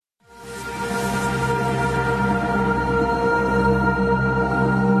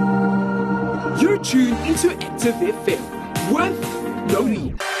Active FM with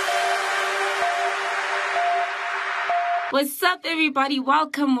Yoni. What's up, everybody?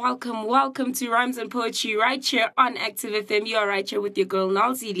 Welcome to Rhymes and Poetry right here on Active FM. You are right here with your girl,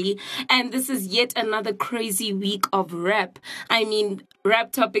 Nalzi Lee. And this is yet another crazy week of rap. I mean,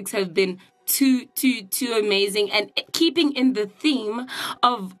 rap topics have been too amazing, and keeping in the theme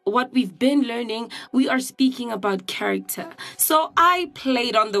of what we've been learning, we are speaking about character. So I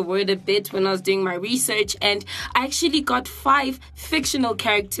played on the word a bit when I was doing my research, and I actually got 5 fictional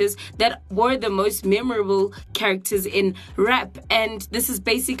characters that were the most memorable characters in rap, and this is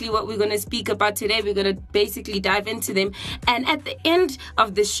basically what we're going to speak about today. We're going to basically dive into them, and at the end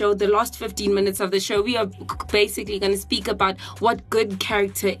of the show, the last 15 minutes of the show, we are basically going to speak about what good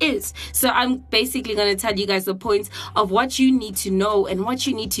character is. So I'm basically going to tell you guys the points of what you need to know and what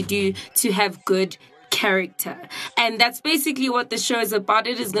you need to do to have good character. And that's basically what the show is about.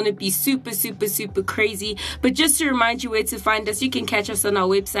 It is going to be super crazy. But just to remind you where to find us, you can catch us on our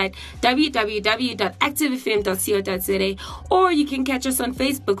website, www.activefm.co.za, or you can catch us on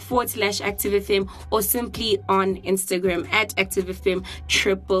Facebook /ActiveFM, or simply on Instagram at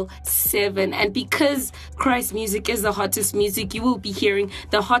ActiveFM777. And because Christ music is the hottest music, you will be hearing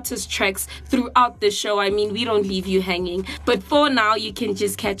the hottest tracks throughout the show. I mean, we don't leave you hanging. But for now, you can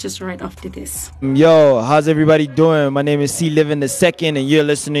just catch us right after this. Yo, how's everybody doing? My name is C Living II, and you're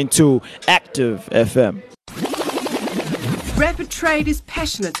listening to Active FM. Rapid Trade is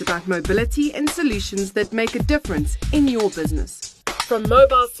passionate about mobility and solutions that make a difference in your business. From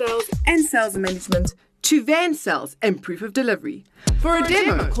mobile sales and sales management to van sales and proof of delivery. For a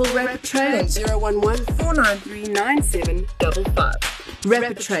demo, call Rapid Trade on 011-493-9755.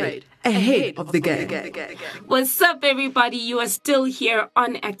 Rapid Trade, ahead of the game. What's up, everybody? You are still here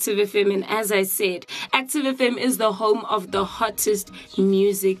on Active FM, and as I said, Active FM is the home of the hottest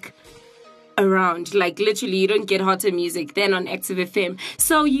music around. Like, literally, you don't get hotter music than on Active FM.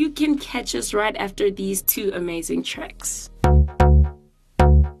 So you can catch us right after these 2 amazing tracks.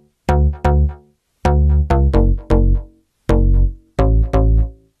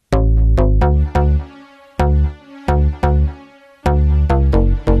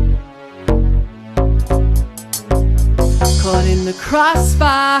 Caught in the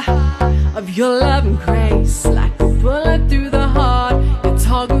crossfire of your love and grace, like a bullet through the heart. Your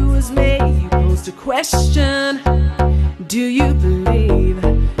target was me. You posed a question: do you believe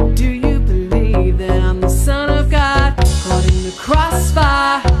that I'm the Son of God? Caught in the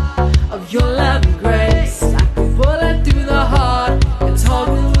crossfire of your love and grace, like a bullet through the heart. Your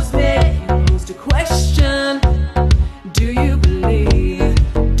target was me. You posed a question: do you believe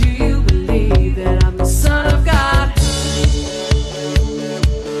that I'm the Son of God?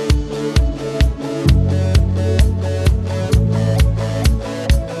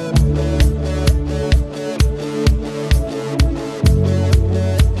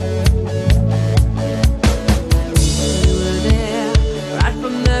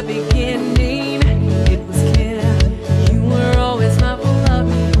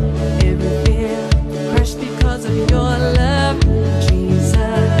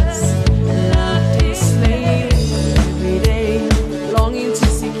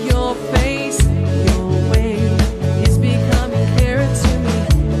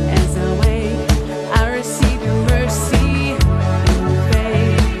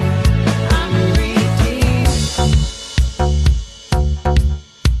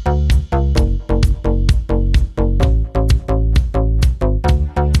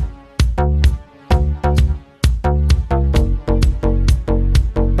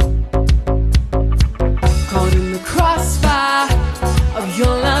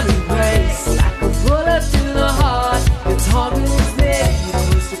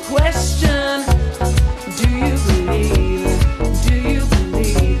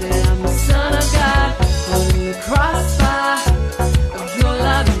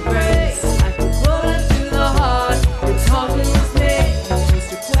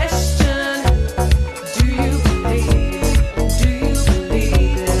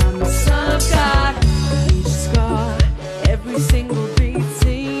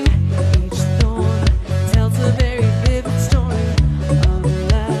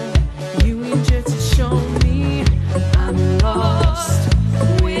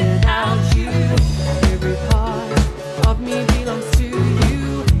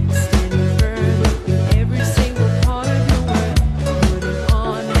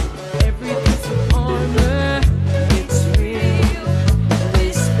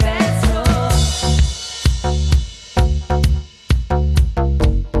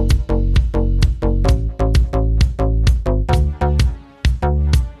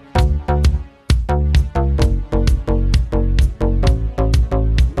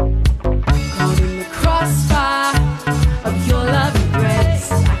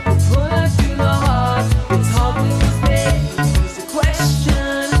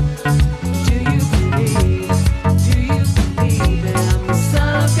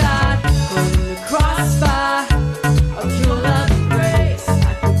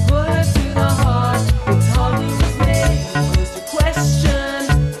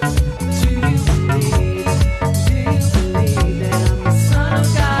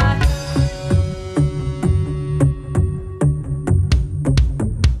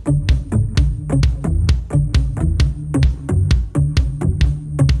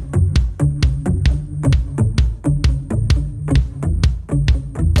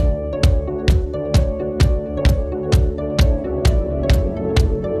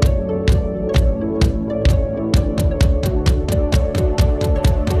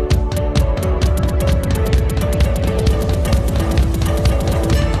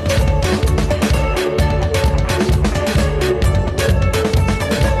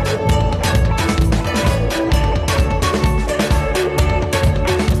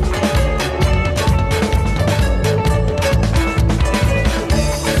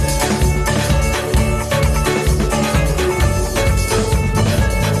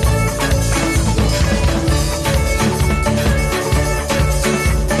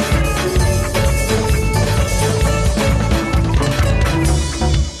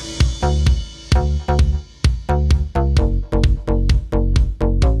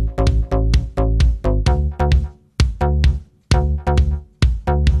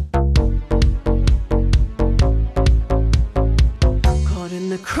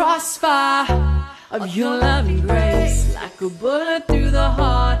 crossfire of your loving grace. Like a bullet through the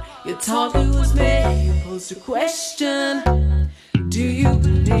heart, your talk was made. You posed a question. Do you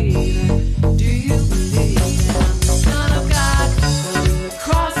believe it? Do you believe it? I'm the Son of God, caught in the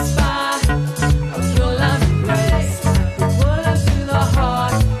crossfire of your loving grace. Like a bullet through the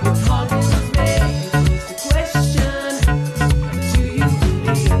heart, your talk was made. You posed a question. Do you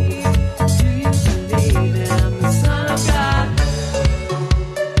believe? Do you believe it? I'm the Son of God.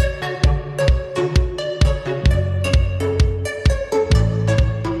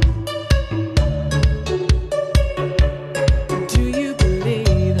 Do you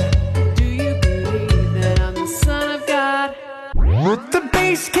believe that? Do you believe that I'm the Son of God? The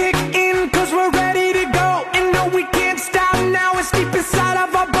bass kick in, cause we're ready to go. And no, we can't stop now, it's deep inside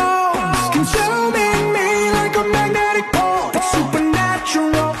of our bones. Consuming me like a magnetic pole. It's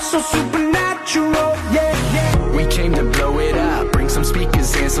supernatural, so supernatural, yeah, yeah. We came to blow it up, bring some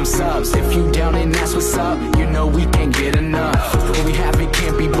speakers and some subs. If you down and that's what's up, you know we can't get enough. What we have, it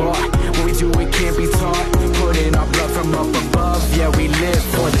can't be bought. What we do, it can't be taught. Put in our blood from up above, yeah, we live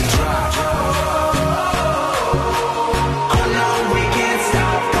for the drop.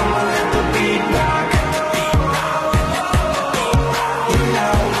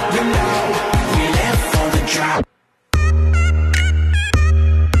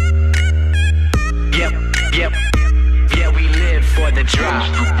 The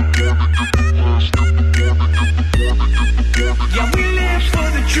drop. Yeah, we live for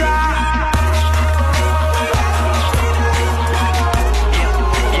the drop.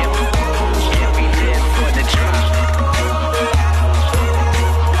 Yeah, we live for the drop.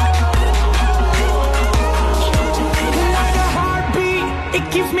 Like a heartbeat, it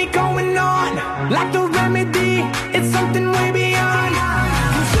keeps me going on. Like the remedy, it's something way beyond.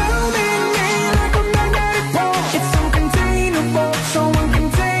 Consuming me like a magnetic pole. It's uncontainable, so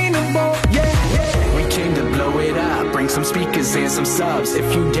uncontainable, yeah. We came to blow it up, bring some speakers and some subs.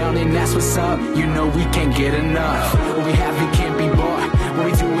 If you down and that's what's up, you know we can't get enough. What we have, it can't be bought. What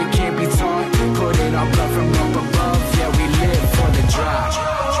we do, it can't be taught. Put in our blood from up above, yeah, we live for the drop.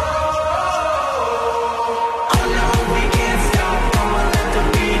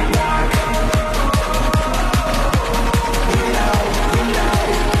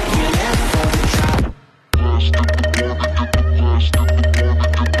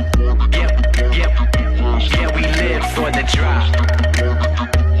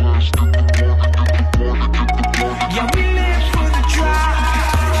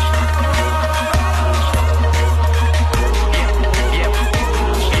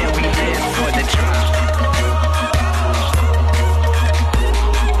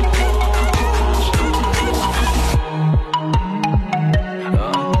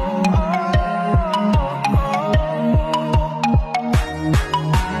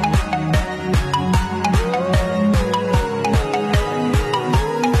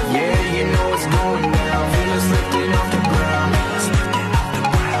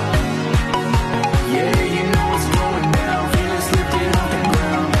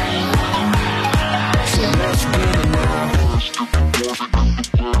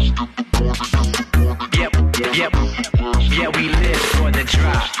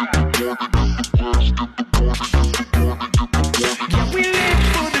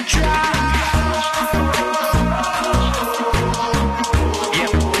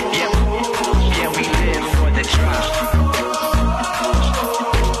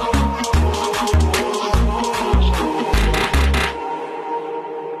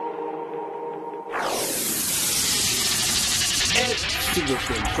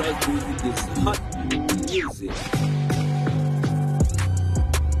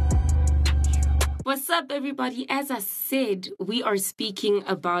 What's up, everybody? As I said, we are speaking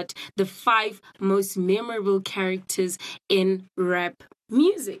about the 5 most memorable characters in rap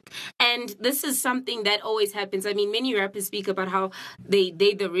music. And this is something that always happens. I mean, many rappers speak about how they're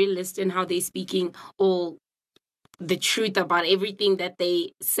the realist and how they're speaking all the truth about everything that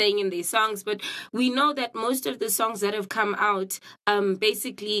they saying in their songs, but we know that most of the songs that have come out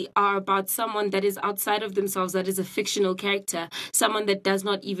basically are about someone that is outside of themselves, that is a fictional character, someone that does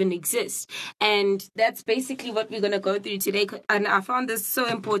not even exist. And that's basically what we're going to go through today. And I found this so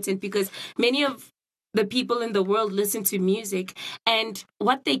important because many of the people in the world listen to music, and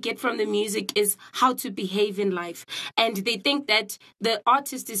what they get from the music is how to behave in life. And they think that the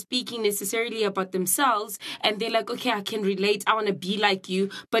artist is speaking necessarily about themselves, and they're like, okay, I can relate, I want to be like you.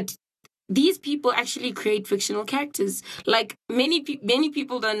 But these people actually create fictional characters. Like many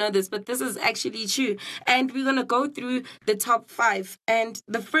people don't know this, but this is actually true. And we're going to go through the top 5. And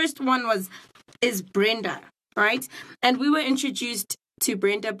the first one is Brenda, right? And we were introduced to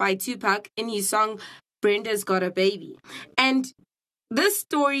Brenda by Tupac in his song Brenda's Got a Baby. And this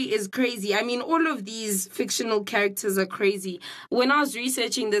story is crazy. I mean, all of these fictional characters are crazy. When I was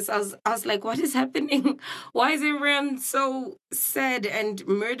researching this, I was like, what is happening? Why is everyone so sad and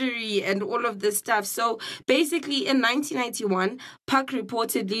murdery and all of this stuff? So basically, in 1991, Puck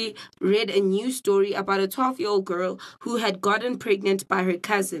reportedly read a news story about a 12-year-old girl who had gotten pregnant by her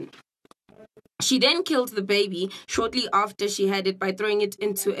cousin. She then killed the baby shortly after she had it by throwing it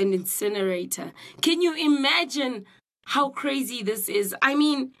into an incinerator. Can you imagine how crazy this is? I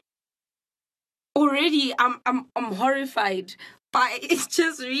mean, already I'm horrified by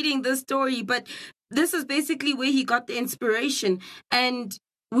just reading the story, but this is basically where he got the inspiration. And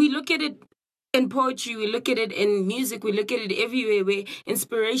we look at it in poetry, we look at it in music, we look at it everywhere, where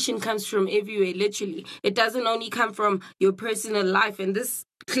inspiration comes from everywhere, literally. It doesn't only come from your personal life, and this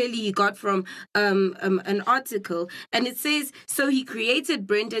clearly he got from an article. And it says, so he created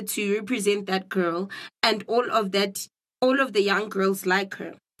Brenda to represent that girl and all of the young girls like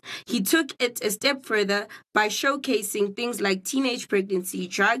her. He took it a step further by showcasing things like teenage pregnancy,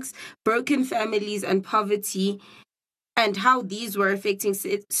 drugs, broken families, and poverty, and how these were affecting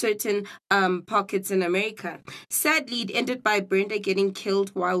certain pockets in America. Sadly, it ended by Brenda getting killed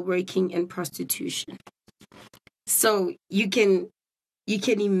while working in prostitution. So you can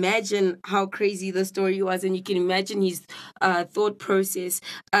imagine how crazy the story was, and you can imagine his thought process.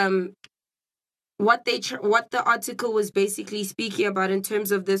 What the article was basically speaking about in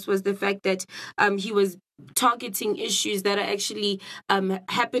terms of this was the fact that he was targeting issues that are actually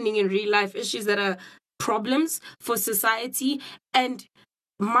happening in real life, issues that are problems for society. And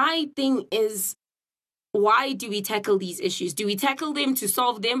my thing is, why do we tackle these issues? Do we tackle them to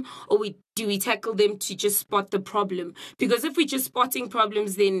solve them, or do we tackle them to just spot the problem? Because if we're just spotting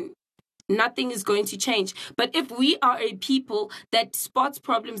problems, then nothing is going to change. But if we are a people that spots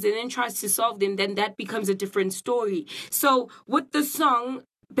problems and then tries to solve them, then that becomes a different story. So with the song,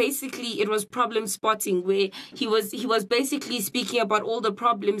 basically it was problem spotting, where he was basically speaking about all the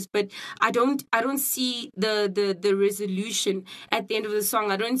problems, but I don't see the resolution at the end of the song.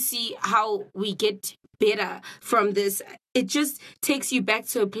 I don't see how we get better from this. It just takes you back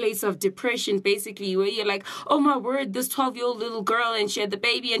to a place of depression, basically, where you're like, oh my word, this 12-year-old little girl, and she had the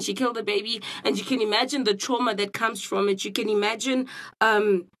baby and she killed the baby, and you can imagine the trauma that comes from it. You can imagine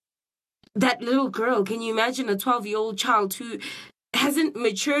that little girl. Can you imagine a 12-year-old child who hasn't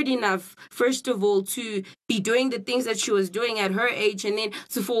matured enough, first of all, to be doing the things that she was doing at her age, and then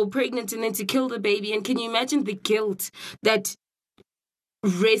to fall pregnant and then to kill the baby? And can you imagine the guilt that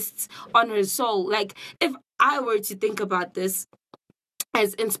rests on her soul? Like, if I were to think about this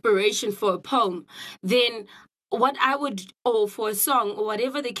as inspiration for a poem, then what I would, or for a song, or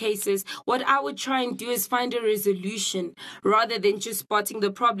whatever the case is, what I would try and do is find a resolution rather than just spotting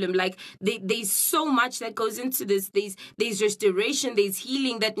the problem. Like, there's so much that goes into this. There's restoration, there's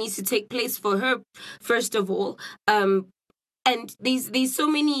healing that needs to take place for her, first of all. And there's so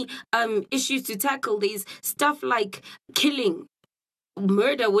many issues to tackle. There's stuff like killing,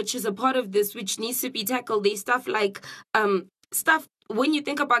 murder, which is a part of this, which needs to be tackled. There's stuff like when you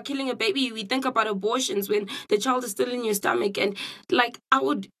think about killing a baby, we think about abortions when the child is still in your stomach. And like, I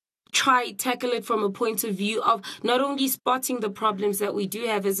would tackle it from a point of view of not only spotting the problems that we do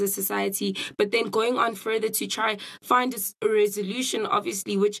have as a society, but then going on further to try find a resolution,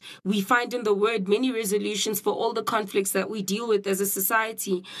 obviously, which we find in the word many resolutions for all the conflicts that we deal with as a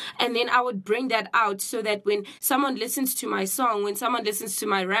society. And then I would bring that out so that when someone listens to my song, when someone listens to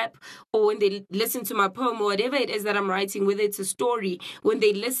my rap, or when they listen to my poem, or whatever it is that I'm writing, whether it's a story, when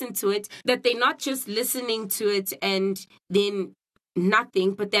they listen to it, that they're not just listening to it and then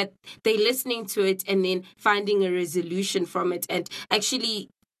nothing, but that they're listening to it and then finding a resolution from it, and actually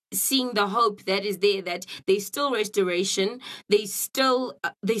seeing the hope that is there, that there's still restoration, there's still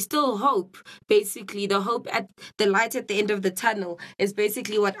hope. Basically, the hope at the light at the end of the tunnel is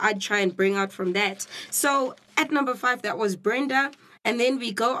basically what I'd try and bring out from that. So at number 5, that was Brenda. And then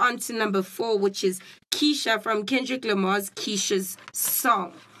we go on to number 4, which is Keisha from Kendrick Lamar's Keisha's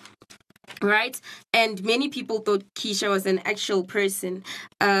Song. Right? And many people thought Keisha was an actual person,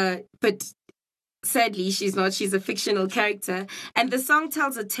 but sadly she's not. She's a fictional character. And the song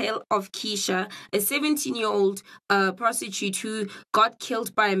tells a tale of Keisha, a 17-year-old prostitute who got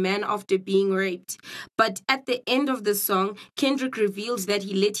killed by a man after being raped. But at the end of the song, Kendrick reveals that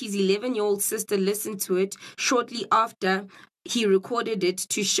he let his 11-year-old sister listen to it shortly after he recorded it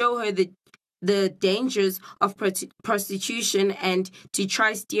to show her the dangers of prostitution and to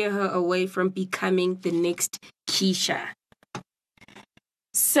try steer her away from becoming the next Keisha.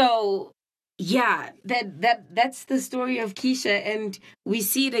 So yeah, that's the story of Keisha, and we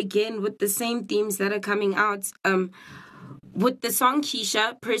see it again with the same themes that are coming out. With the song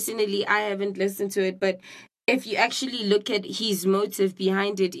Keisha, personally, I haven't listened to it, but if you actually look at his motive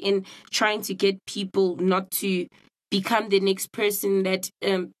behind it in trying to get people not to become the next person that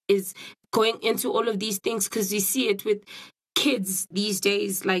is going into all of these things, because you see it with kids these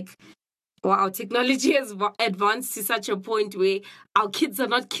days, like, wow, technology has advanced to such a point where our kids are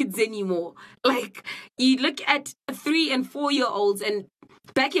not kids anymore. Like, you look at 3 and 4 year olds, and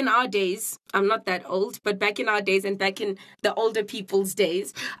back in our days, I'm not that old, but back in our days and back in the older people's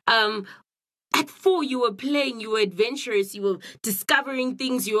days, at 4, you were playing, you were adventurous, you were discovering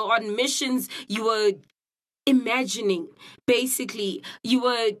things, you were on missions, you were imagining, basically. You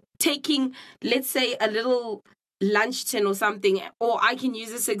were taking, let's say, a little lunch tin or something, or I can use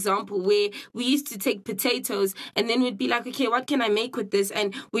this example where we used to take potatoes and then we'd be like, okay, what can I make with this?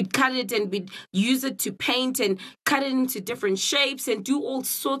 And we'd cut it and we'd use it to paint and cut it into different shapes and do all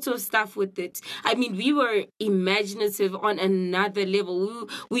sorts of stuff with it. I mean, we were imaginative on another level.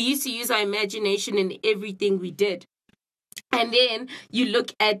 We used to use our imagination in everything we did. And then you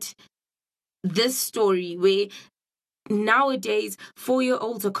look at this story where nowadays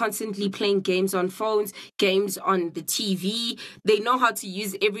 4-year-olds are constantly playing games on phones, games on the TV. They know how to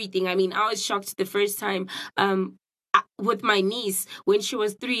use everything. I mean, I was shocked the first time with my niece when she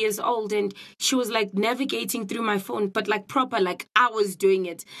was 3 years old, and she was like navigating through my phone, but like proper, like I was doing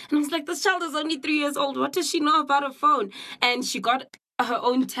it. And I was like, this child is only 3 years old. What does she know about a phone? And she got her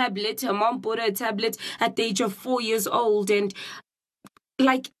own tablet. Her mom bought her a tablet at the age of 4 years old. And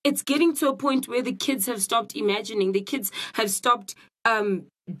like, it's getting to a point where the kids have stopped imagining. The kids have stopped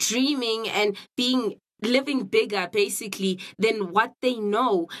dreaming and living bigger, basically, than what they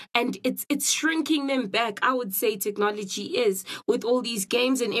know. And it's shrinking them back. I would say technology is, with all these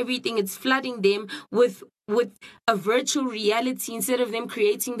games and everything. It's flooding them with a virtual reality instead of them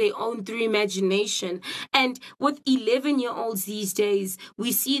creating their own through imagination. And with 11-year-olds these days,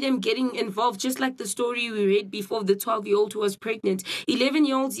 we see them getting involved, just like the story we read before, the 12-year-old who was pregnant.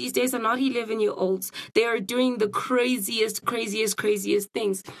 11-year-olds these days are not 11-year-olds. They are doing the craziest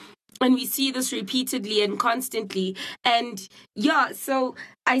things. And we see this repeatedly and constantly. And yeah, so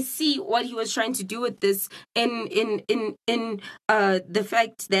I see what he was trying to do with this in the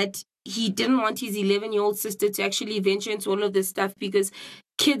fact that he didn't want his 11-year-old sister to actually venture into all of this stuff, because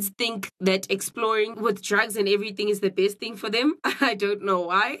kids think that exploring with drugs and everything is the best thing for them. I don't know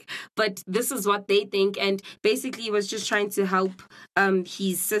why, but this is what they think. And basically he was just trying to help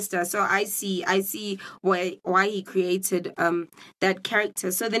his sister. So I see why he created that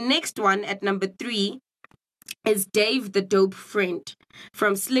character. So the next one at number 3 is Dave the Dope Friend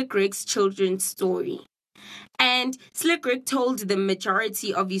from Slick Rick's children's story. And Slick Rick told the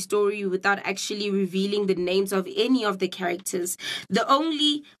majority of his story without actually revealing the names of any of the characters. The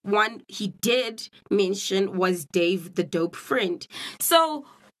only one he did mention was Dave the Dope Friend. So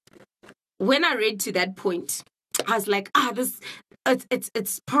when I read to that point, I was like,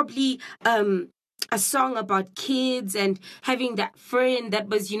 it's probably a song about kids and having that friend that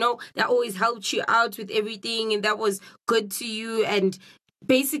was, that always helped you out with everything and that was good to you. And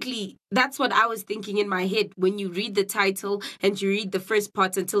basically, that's what I was thinking in my head when you read the title and you read the first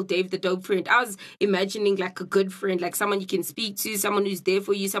part until Dave the Dope Friend. I was imagining like a good friend, like someone you can speak to, someone who's there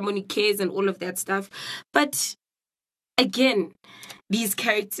for you, someone who cares and all of that stuff. But again, these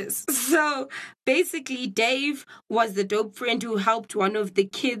characters. So basically, Dave was the dope friend who helped one of the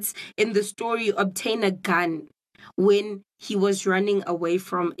kids in the story obtain a gun when he was running away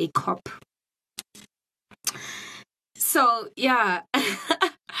from a cop. So, yeah,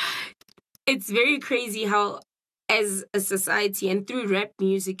 it's very crazy how, as a society and through rap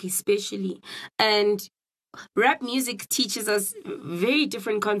music especially, and rap music teaches us very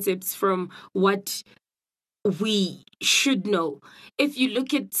different concepts from what we should know. If you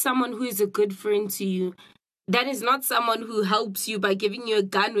look at someone who is a good friend to you, that is not someone who helps you by giving you a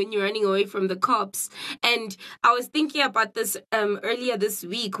gun when you're running away from the cops. And I was thinking about this earlier this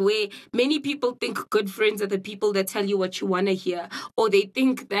week, where many people think good friends are the people that tell you what you want to hear, or they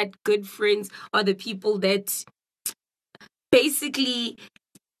think that good friends are the people that basically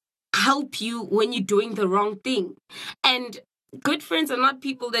help you when you're doing the wrong thing. And good friends are not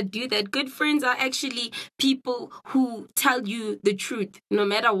people that do that. Good friends are actually people who tell you the truth, no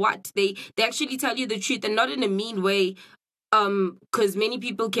matter what. They actually tell you the truth, and not in a mean way, because many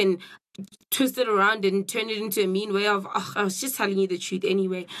people can twist it around and turn it into a mean way of, I was just telling you the truth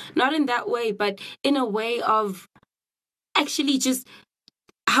anyway. Not in that way, but in a way of actually just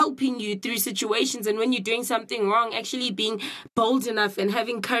helping you through situations, and when you're doing something wrong, actually being bold enough and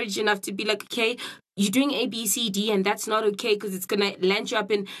having courage enough to be like, okay, you're doing A, B, C, D, and that's not okay because it's going to land you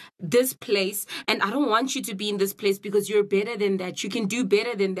up in this place. And I don't want you to be in this place because you're better than that. You can do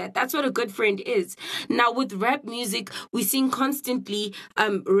better than that. That's what a good friend is. Now, with rap music, we're seeing constantly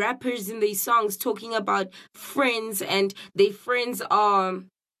rappers in their songs talking about friends, and their friends are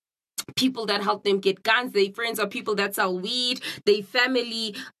people that help them get guns. Their friends are people that sell weed. Their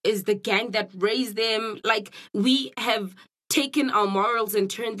family is the gang that raised them. Like, we have taken our morals and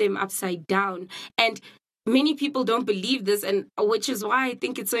turned them upside down. And many people don't believe this, and which is why I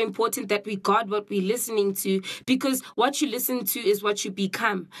think it's so important that we guard what we're listening to, because what you listen to is what you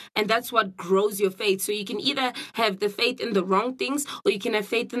become, and that's what grows your faith. So you can either have the faith in the wrong things, or you can have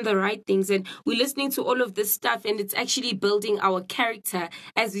faith in the right things. And we're listening to all of this stuff, and it's actually building our character,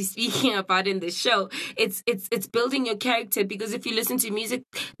 as we're speaking about in the show. It's building your character, because if you listen to music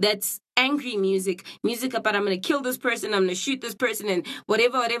that's angry music about I'm going to kill this person, I'm going to shoot this person, and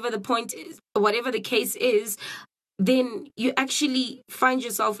whatever the point is, whatever the case is, then you actually find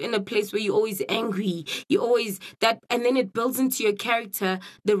yourself in a place where you're always angry. You always that, and then it builds into your character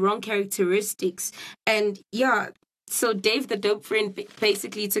the wrong characteristics. And yeah, so Dave the Dope Friend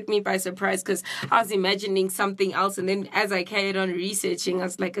basically took me by surprise, because I was imagining something else, and then as I carried on researching, I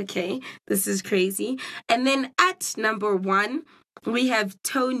was like, okay, this is crazy. And then at number 1, we have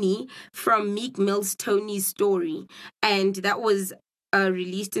Tony from Meek Mill's Tony's Story, and that was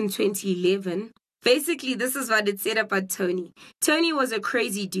released in 2011. Basically, this is what it said about Tony. Tony was a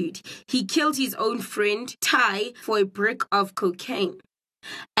crazy dude. He killed his own friend, Ty, for a brick of cocaine,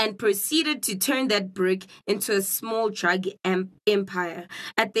 and proceeded to turn that brick into a small drug empire.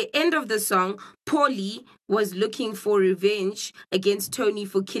 At the end of the song, Paulie was looking for revenge against Tony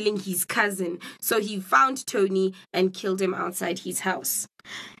for killing his cousin. So he found Tony and killed him outside his house.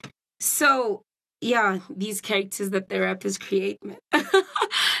 So, yeah, these characters that the rappers create, man.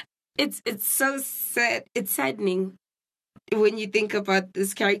 It's so sad. It's saddening when you think about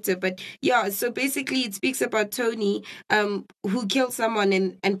this character. But yeah, so basically it speaks about Tony who killed someone,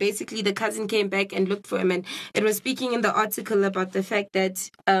 and basically the cousin came back and looked for him, and it was speaking in the article about the fact that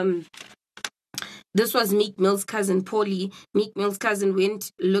this was Meek Mill's cousin, Paulie. Meek Mill's cousin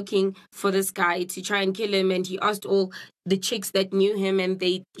went looking for this guy to try and kill him, and he asked all the chicks that knew him, and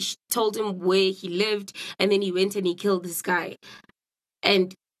they told him where he lived, and then he went and he killed this guy.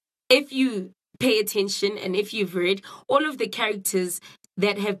 And if you pay attention, and if you've read, all of the characters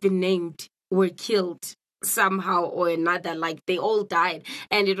that have been named were killed somehow or another. Like, they all died,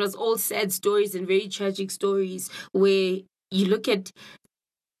 and it was all sad stories and very tragic stories, where you look at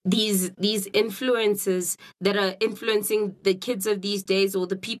these influences that are influencing the kids of these days, or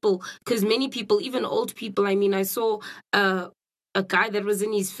the people, because many people, even old people, I mean, I saw a guy that was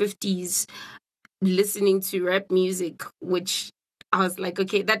in his 50s listening to rap music, which I was like,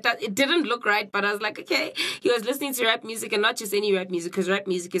 okay, that it didn't look right, but I was like, okay. He was listening to rap music, and not just any rap music, because rap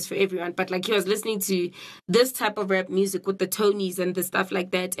music is for everyone, but like he was listening to this type of rap music with the Tonys and the stuff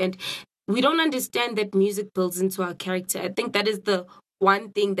like that. And we don't understand that music builds into our character. I think that is the one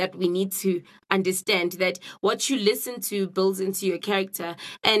thing that we need to understand, that what you listen to builds into your character.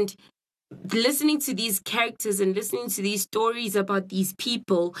 And listening to these characters and listening to these stories about these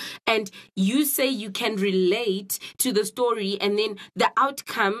people, and you say you can relate to the story, and then the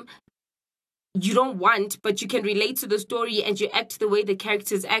outcome you don't want, but you can relate to the story and you act the way the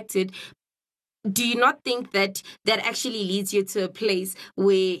characters acted, do you not think that that actually leads you to a place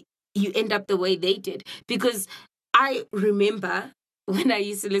where you end up the way they did? Because I remember when I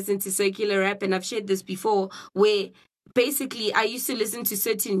used to listen to secular rap, and I've shared this before, where basically I used to listen to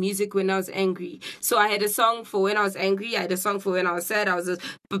certain music when I was angry. So I had a song for when I was angry, I had a song for when I was sad,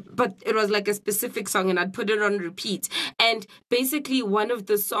 but it was like a specific song, and I'd put it on repeat. And basically one of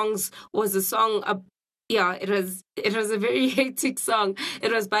the songs was a song, it was a very hectic song.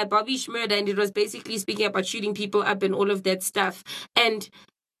 It was by Bobby Shmurda, and it was basically speaking about shooting people up and all of that stuff. And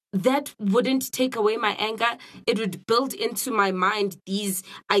that wouldn't take away my anger. It would build into my mind these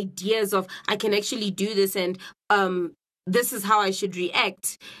ideas of, I can actually do this, and this is how I should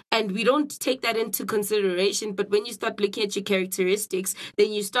react. And we don't take that into consideration. But when you start looking at your characteristics,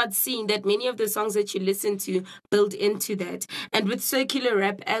 then you start seeing that many of the songs that you listen to build into that. And with circular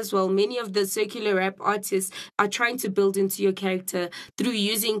rap as well, many of the circular rap artists are trying to build into your character through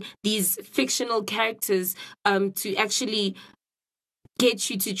using these fictional characters to actually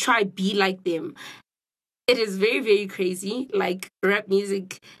get you to try be like them. It is very, very crazy. Like, rap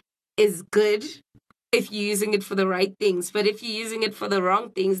music is good, if you're using it for the right things. But if you're using it for the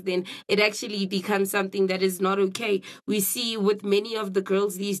wrong things, then it actually becomes something that is not okay. We see with many of the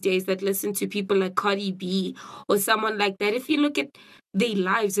girls these days that listen to people like Cardi B or someone like that, if you look at their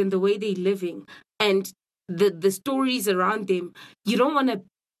lives and the way they're living and the stories around them, you don't want to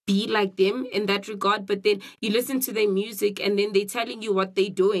be like them in that regard, but then you listen to their music and then they're telling you what they're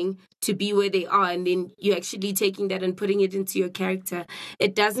doing to be where they are, and then you're actually taking that and putting it into your character.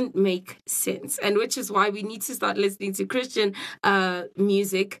 It doesn't make sense, and which is why we need to start listening to Christian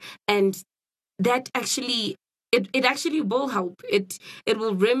music, and that actually it actually will help. It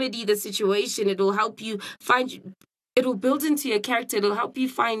will remedy the situation. It will help you find. It will build into your character. It'll help you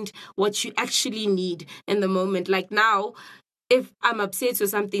find what you actually need in the moment. Like now, if I'm upset or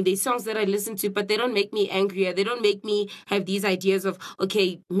something, there's songs that I listen to, but they don't make me angrier. They don't make me have these ideas of,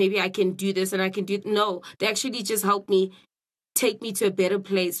 okay, maybe I can do this and I can do it. No, they actually just help me, take me to a better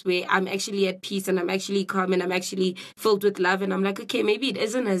place where I'm actually at peace and I'm actually calm and I'm actually filled with love. And I'm like, okay, maybe it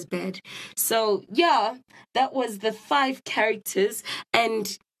isn't as bad. So yeah, that was the 5 characters.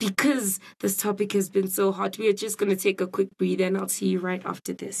 And because this topic has been so hot, we are just going to take a quick breather and I'll see you right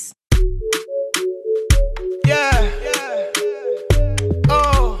after this. Yeah.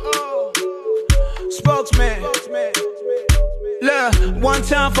 Spokesman. Look, one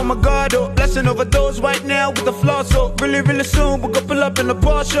time for my God, oh, blessing overdose right now with the floss, so really soon we're gonna pull up in the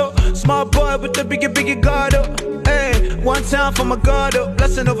Porsche. Small boy with the biggie God, oh. Hey, one time for my God, oh,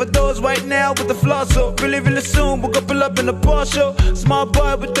 blessing overdose right now with the floss, so really soon we're gonna pull up in the Porsche. Small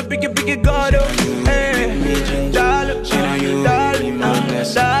boy with the biggie God, oh. Hey, dollar, yeah,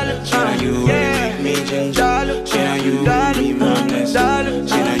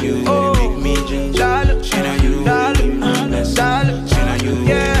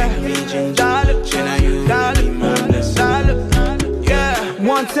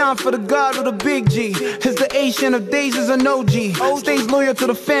 one time for the God of the big G. Is the Asian of days is an OG. Stays loyal to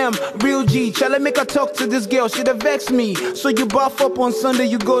the fam, real G. Shall I make her talk to this girl? She'd have vexed me. So you buff up on Sunday,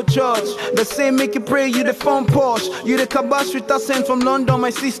 you go church. The same make you pray, you the phone Porsche. You the kabash with us sent from London. My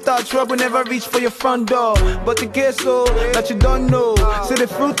sister trouble never reach for your front door. But the queso that you don't know. See the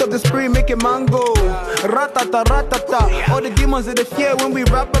fruit of the spirit make a mango. Ratata ratata. All the demons that they fear when we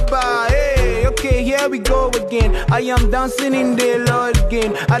rap about. Hey, okay, here we go again. I am dancing in the Lord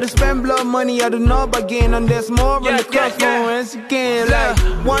again. I do spend blood money, I do not bargain. And there's more on the cross once again. Like,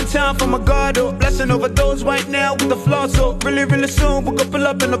 one time for my God, oh, blessing overdose right now with the floss, so really soon we're gonna pull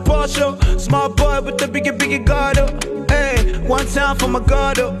up in the Porsche. Small boy with the biggie God, oh. Hey, one time for my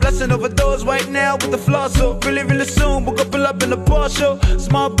God, oh, blessing overdose right now with the floss, so really soon we're gonna pull up in the Porsche.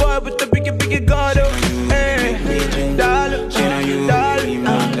 Small boy with the biggie God, oh. Hey, dollar, yeah, dollar,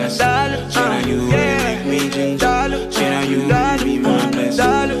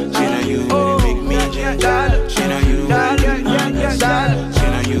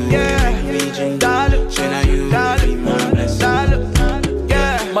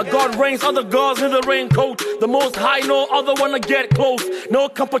 my God reigns, other gods in the raincoat. The most high, no other wanna get close. No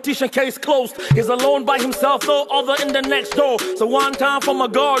competition, case closed. He's alone by himself, no other in the next door. So one time for my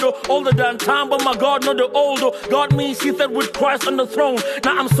God, oh, older than time, but my God, not the older. God me seated with Christ on the throne.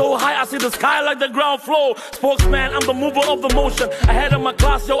 Now I'm so high, I see the sky like the ground floor. Spokesman, I'm the mover of the motion. Ahead of my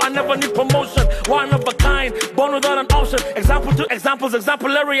class, yo, I never need promotion. One of a kind, born without an option. Example to examples,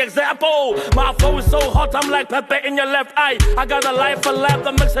 exemplary example. My flow is so hot, I'm like pepper in your left eye. I got a life for life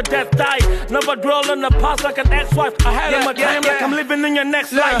that makes a death die. Never dwell in the past like an ex-wife. Ahead of my time like I'm living in your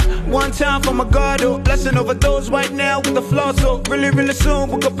next life. One time for my God, oh, blessing overdose right now with the floss, so really soon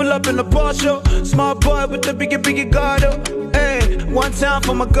we're gonna pull up in the Porsche. Small boy with the biggie God, oh. Hey, one time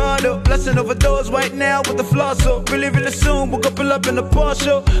for my God, oh, blessing overdose right now with the floss, so really soon we're gonna pull up in the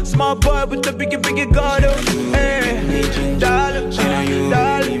Porsche. Small boy with the biggie God, oh. Hey, dollar, yeah,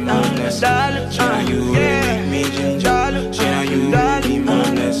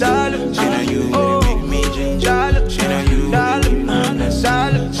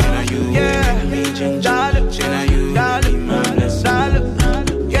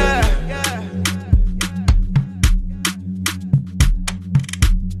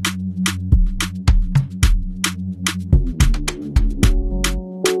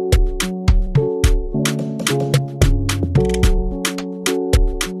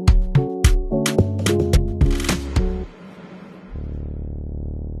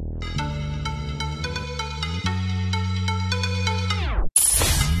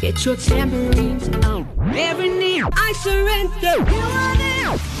 Get your tambourines on. Every knee, I surrender. You are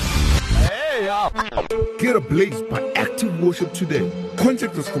there. Get ablaze by Active Worship today.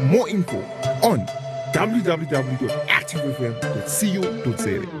 Contact us for more info on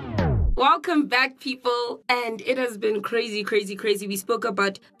www.activefm.co.za. Welcome back, people. And it has been crazy, crazy, crazy. We spoke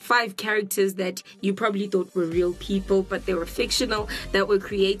about 5 characters that you probably thought were real people, but they were fictional, that were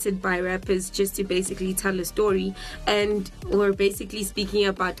created by rappers just to basically tell a story. And we're basically speaking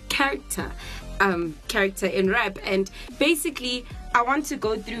about character in rap. And basically, I want to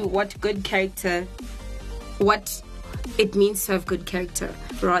go through what it means to have good character,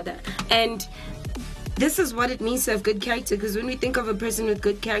 rather. And this is what it means to have good character, because when we think of a person with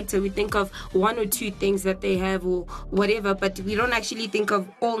good character, we think of 1 or 2 things that they have or whatever, but we don't actually think of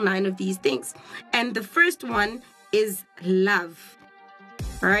all 9 of these things. And the first one is love,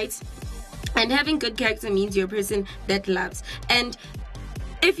 right? And having good character means you're a person that loves. And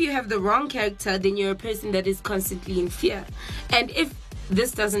if you have the wrong character, then you're a person that is constantly in fear. And if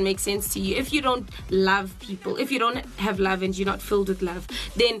this doesn't make sense to you, if you don't love people, if you don't have love and you're not filled with love,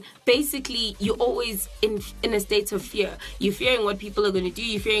 then basically you're always in a state of fear. You're fearing what people are going to do.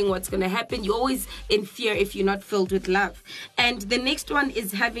 You're fearing what's going to happen. You're always in fear if you're not filled with love. And the next one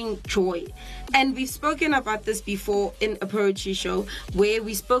is having joy. And we've spoken about this before in a poetry show where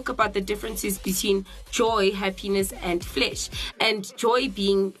we spoke about the differences between joy, happiness, and flesh. And joy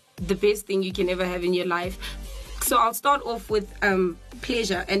being the best thing you can ever have in your life. So I'll start off with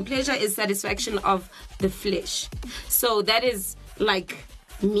pleasure. And pleasure is satisfaction of the flesh. So that is like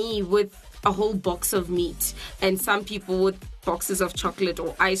me with a whole box of meat, and some people with boxes of chocolate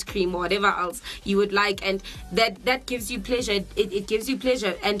or ice cream or whatever else you would like, and that gives you pleasure. It gives you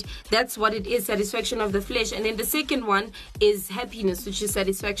pleasure, and that's what it is, satisfaction of the flesh. And then the second one is happiness, which is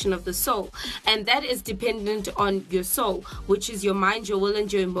satisfaction of the soul, and that is dependent on your soul, which is your mind, your will,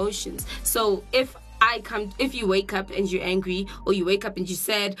 and your emotions. So if you wake up and you're angry, or you wake up and you're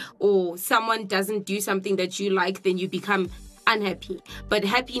sad, or someone doesn't do something that you like, then you become unhappy. But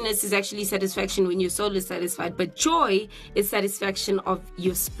happiness is actually satisfaction when your soul is satisfied. But joy is satisfaction of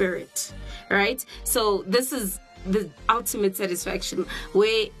your spirit, right? So this is the ultimate satisfaction,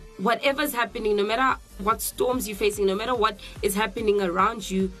 where whatever's happening, no matter what storms you're facing, no matter what is happening around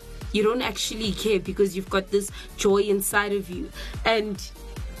you, you don't actually care because you've got this joy inside of you. And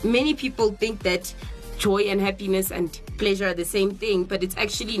many people think that joy and happiness and pleasure are the same thing, but it's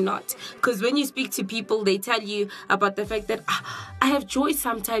actually not. Because when you speak to people, they tell you about the fact that I have joy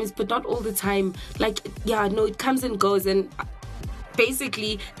sometimes, but not all the time. Like, yeah, no, it comes and goes. And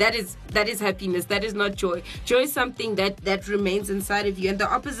basically, that is happiness. That is not joy. Joy is something that remains inside of you. And the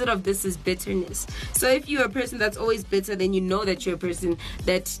opposite of this is bitterness. So if you're a person that's always bitter, then you know that you're a person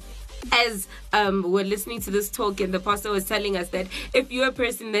that, as we're listening to this talk and the pastor was telling us that if you're a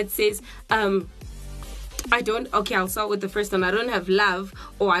person that says, I'll start with the first one. I don't have love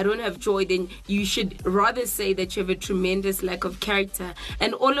or I don't have joy, then you should rather say that you have a tremendous lack of character.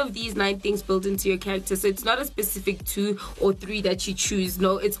 And all of these 9 things build into your character. So it's not a specific 2 or 3 that you choose.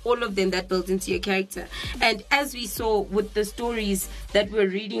 No, it's all of them that build into your character. And as we saw with the stories that we were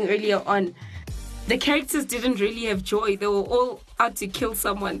reading earlier on, the characters didn't really have joy. They were all out to kill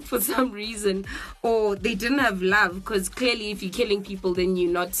someone for some reason, or they didn't have love, because clearly if you're killing people, then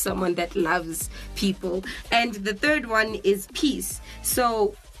you're not someone that loves people. And the third one is peace.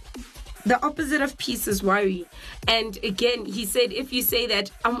 So the opposite of peace is worry. And again, he said, if you say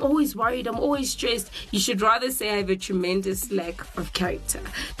that I'm always worried, I'm always stressed, you should rather say I have a tremendous lack of character.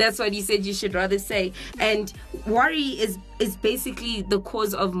 That's what he said you should rather say. And worry is basically the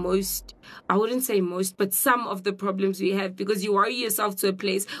cause of most, I wouldn't say most, but some of the problems we have, because you worry yourself to a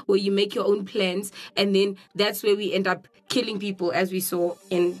place where you make your own plans, and then that's where we end up killing people, as we saw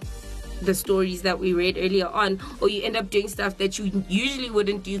in the stories that we read earlier on, or you end up doing stuff that you usually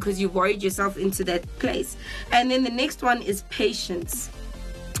wouldn't do because you worried yourself into that place. And then the next one is patience,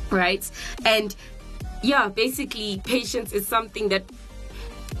 right? And yeah, basically patience is something that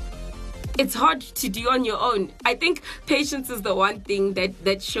it's hard to do on your own. I think patience is the one thing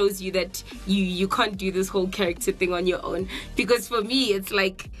that shows you that you can't do this whole character thing on your own. Because for me, it's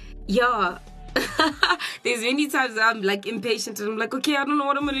like, yeah, there's many times I'm like impatient and I'm like, okay, I don't know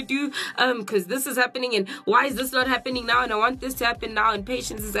what I'm gonna do because this is happening and why is this not happening now, and I want this to happen now. And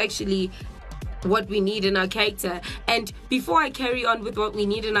patience is actually what we need in our character. And before I carry on with what we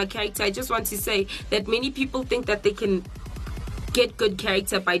need in our character, I just want to say that many people think that they can get good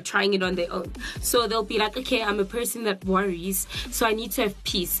character by trying it on their own. So they'll be like, okay, I'm a person that worries, so I need to have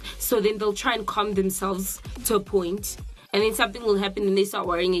peace. So then they'll try and calm themselves to a point, and then something will happen and they start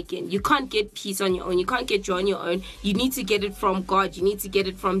worrying again. You can't get peace on your own. You can't get joy on your own. You need to get it from God. You need to get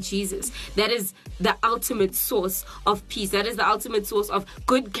it from Jesus. That is the ultimate source of peace. That is the ultimate source of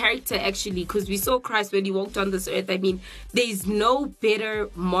good character, actually, because we saw Christ when he walked on this earth. I mean, there is no better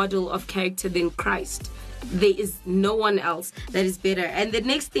model of character than Christ. There is no one else that is better. And the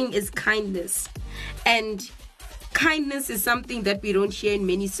next thing is kindness. And kindness is something that we don't hear in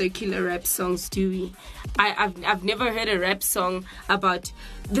many secular rap songs, do we? I've never heard a rap song about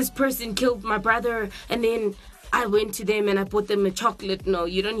this person killed my brother and then I went to them and I bought them a chocolate. No,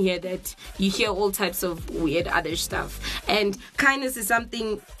 you don't hear that. You hear all types of weird other stuff. And kindness is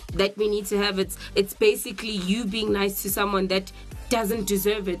something that we need to have. It's basically you being nice to someone that doesn't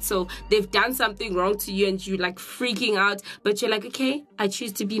deserve it. So they've done something wrong to you and you're like freaking out, but you're like, okay, I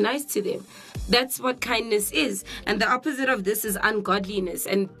choose to be nice to them. That's what kindness is. And the opposite of this is ungodliness.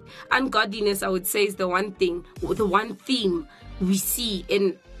 And ungodliness, I would say, is the one theme we see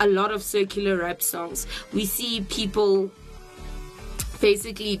in a lot of secular rap songs. We see people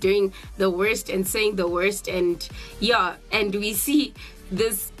basically doing the worst and saying the worst, and we see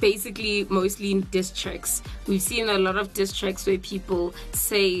this basically mostly in diss tracks. We've seen a lot of diss tracks where people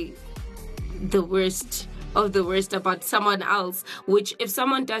say the worst of the worst about someone else, which if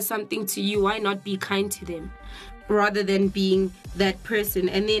someone does something to you, why not be kind to them rather than being that person?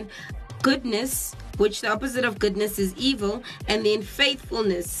 And then goodness, which the opposite of goodness is evil, and then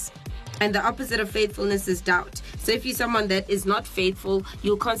faithfulness. And the opposite of faithfulness is doubt. So if you're someone that is not faithful,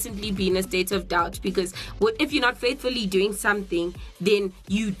 you'll constantly be in a state of doubt, because if you're not faithfully doing something, then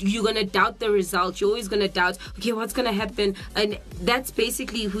you're going to doubt the result. You're always going to doubt, okay, what's going to happen? And that's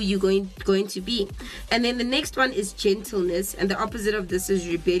basically who you're going to be. And then the next one is gentleness, and the opposite of this is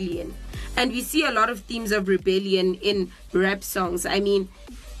rebellion. And we see a lot of themes of rebellion in rap songs. I mean,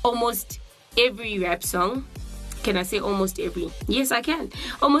 almost every rap song. Can I say almost every? Yes, I can.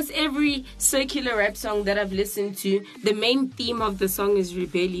 Almost every secular rap song that I've listened to, the main theme of the song is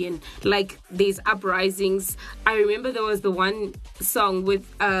rebellion. Like, there's uprisings. I remember there was the one song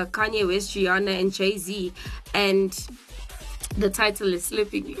with Kanye West, Rihanna, and Jay-Z, and the title is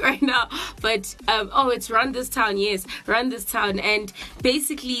slipping me right now. But, it's Run This Town. Yes, Run This Town. And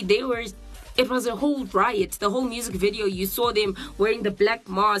basically, it was a whole riot. The whole music video, you saw them wearing the black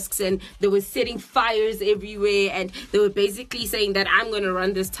masks and they were setting fires everywhere, and they were basically saying that I'm going to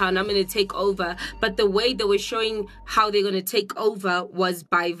run this town, I'm going to take over. But the way they were showing how they're going to take over was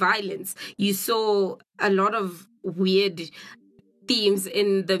by violence. You saw a lot of weird themes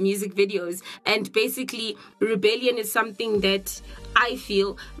in the music videos, and basically rebellion is something that I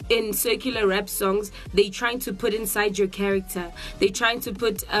feel in secular rap songs, they're trying to put inside your character. They're trying to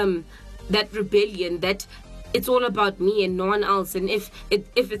put that rebellion, that it's all about me and no one else, and if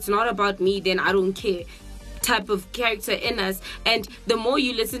it's not about me, then I don't care type of character in us. And the more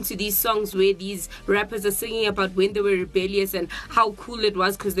you listen to these songs where these rappers are singing about when they were rebellious and how cool it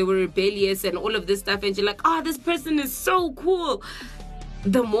was because they were rebellious and all of this stuff, and you're like, this person is so cool,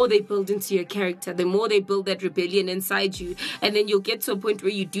 the more they build into your character, the more they build that rebellion inside you. And then you'll get to a point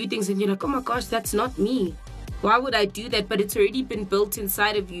where you do things and you're like, oh my gosh, that's not me. Why would I do that? But it's already been built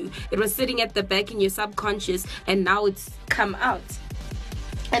inside of you. It was sitting at the back in your subconscious, and now it's come out.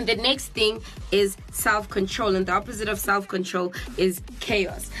 And the next thing is self-control. And the opposite of self-control is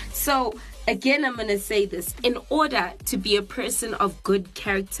chaos. So again, I'm going to say this. In order to be a person of good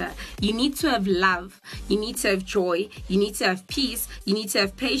character, you need to have love. You need to have joy. You need to have peace. You need to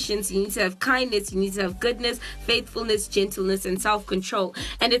have patience. You need to have kindness. You need to have goodness, faithfulness, gentleness, and self-control.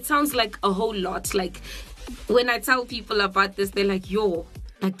 And it sounds like a whole lot. Like, when I tell people about this, they're like,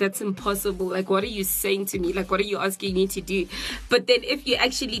 like, that's impossible. Like, what are you saying to me? Like, what are you asking me to do? But then if you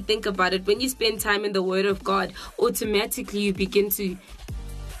actually think about it, when you spend time in the Word of God, automatically you begin to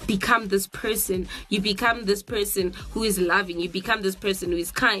become this person. You become this person who is loving. You become this person who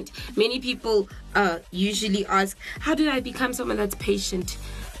is kind. Many people usually ask, how do I become someone that's patient?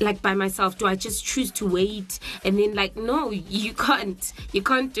 Like, by myself, do I just choose to wait? And then, like, no, you can't. You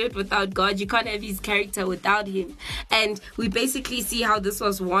can't do it without God. You can't have his character without him. And we basically see how this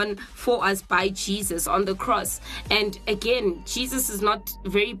was won for us by Jesus on the cross. And again, Jesus is not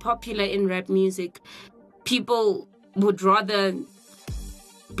very popular in rap music. People would rather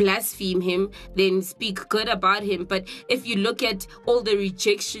blaspheme him than speak good about him. But if you look at all the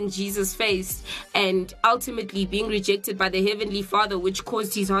rejection Jesus faced, and ultimately being rejected by the Heavenly Father, which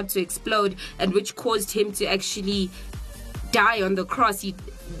caused his heart to explode and which caused him to actually die on the cross,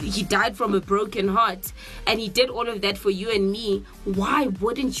 he died from a broken heart, and he did all of that for you and me. Why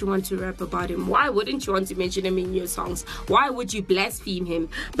wouldn't you want to rap about him? Why wouldn't you want to mention him in your songs? Why would you blaspheme him?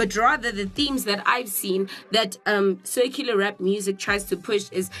 But rather, the themes that I've seen that circular rap music tries to push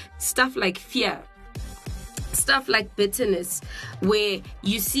is stuff like fear, stuff like bitterness, where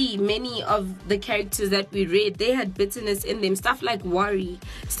you see many of the characters that we read, they had bitterness in them. Stuff like worry,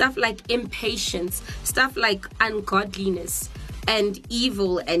 stuff like impatience, stuff like ungodliness and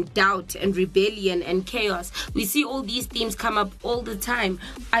evil and doubt and rebellion and chaos. We see all these themes come up all the time.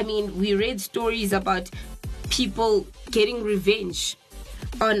 I mean, we read stories about people getting revenge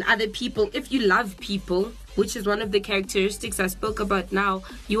on other people. If you love people, which is one of the characteristics I spoke about now,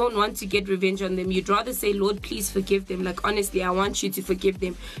 you won't want to get revenge on them. You'd rather say, Lord, please forgive them. Like, honestly, I want you to forgive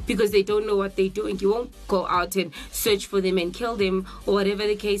them because they don't know what they're doing. You won't go out and search for them and kill them or whatever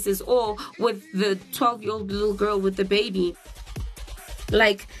the case is. Or with the 12-year-old little girl with the baby,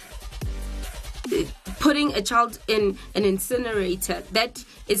 like putting a child in an incinerator, that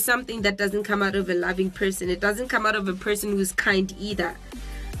is something that doesn't come out of a loving person. It doesn't come out of a person who's kind either.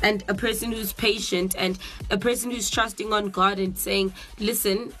 And a person who's patient and a person who's trusting on God and saying,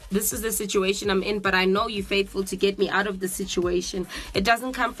 listen, this is the situation I'm in, but I know you're faithful to get me out of the situation. It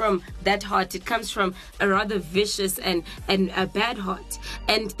doesn't come from that heart. It comes from a rather vicious and a bad heart.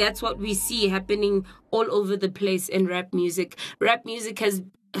 And that's what we see happening all over the place in rap music. Rap music has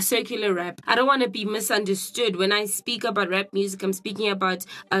circular rap. I don't want to be misunderstood. When I speak about rap music, I'm speaking about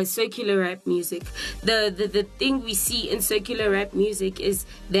circular rap music. The thing we see in circular rap music is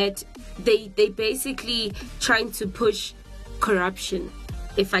that they basically trying to push corruption,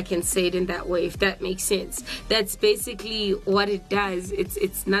 if I can say it in that way, if that makes sense. That's basically what it does.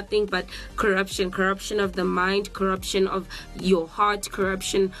 It's nothing but corruption of the mind, corruption of your heart,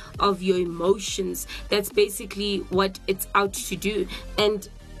 corruption of your emotions. That's basically what it's out to do. And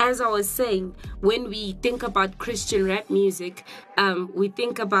as I was saying, when we think about Christian rap music, we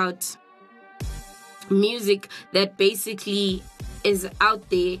think about music that basically is out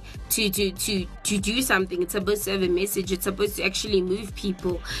there to do something. It's supposed to have a message. It's supposed to actually move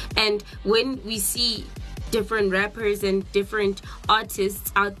people. And when we see different rappers and different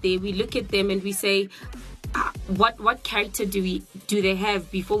artists out there, we look at them and we say, what character do they have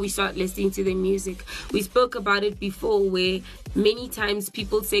before we start listening to their music? We spoke about it before, where many times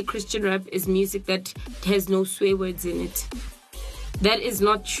people say Christian rap is music that has no swear words in it. That is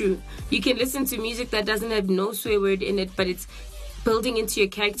not true. You can listen to music that doesn't have no swear word in it, but it's building into your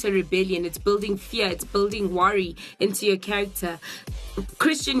character rebellion, it's building fear, it's building worry into your character.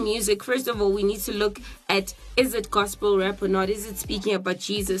 Christian music, first of all, we need to look at, is it gospel rap or not? Is it speaking about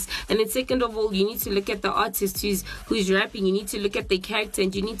Jesus? And then second of all, you need to look at the artist who's rapping. You need to look at their character,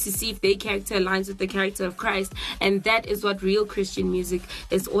 and you need to see if their character aligns with the character of Christ. And that is what real Christian music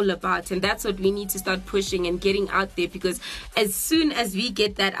is all about. And that's what we need to start pushing and getting out there, because as soon as we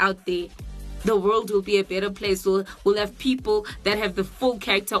get that out there, the world will be a better place. We'll have people that have the full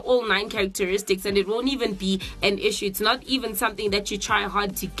character, all 9 characteristics, and it won't even be an issue. It's not even something that you try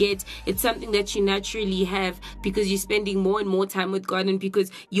hard to get. It's something that you naturally have because you're spending more and more time with God, and because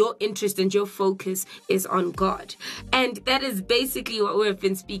your interest and your focus is on God. And that is basically what we've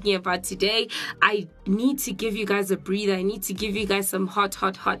been speaking about today. I need to give you guys a breather. I need to give you guys some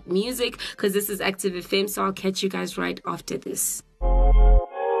hot music, because this is Active FM, so I'll catch you guys right after this.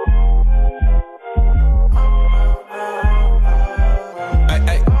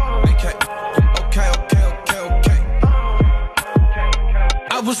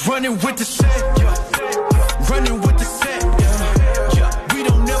 I was running with the set, yeah. Running with the set, yeah. We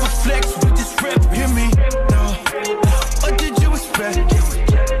don't never flex, we just rep, hear me? No. What did you expect?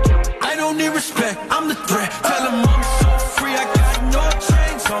 I don't need respect, I'm the threat. Tell them I'm so free, I got no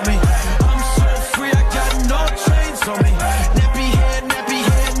chains on me. I'm so free, I got no chains on me. Nappy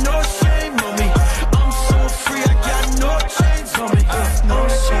head, no shame on me. I'm so free, I got no chains on me. I'm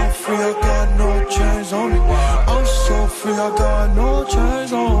so free, I got no chains on me. I'm so free, I got no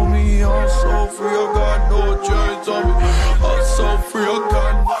chains on me. I'm so free, I got no chains on me. I'm so free, I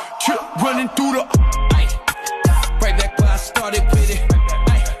got chip running through the right back where I started with it.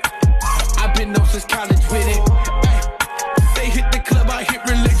 I've been up since college with it. They hit the club, I hit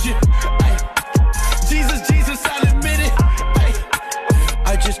religion. Jesus, I'll admit it.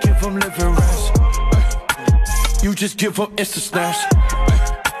 I just give them living rest. You just give them instant snaps.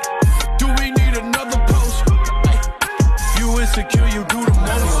 Do we need another post? You insecure, you do the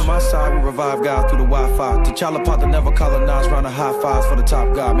most. On my side, we revive God through the Wi-Fi. T'Challa Pop never colonized, round of high fives for the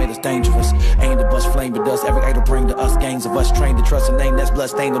top God made us dangerous. Aim to bust flame with us, every idol bring to us gangs of us trained to trust a name that's blood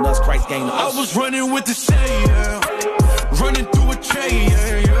stained on us, Christ gained on us. I was running with the shade, yeah. Running through a chain,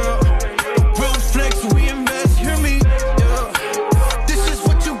 yeah.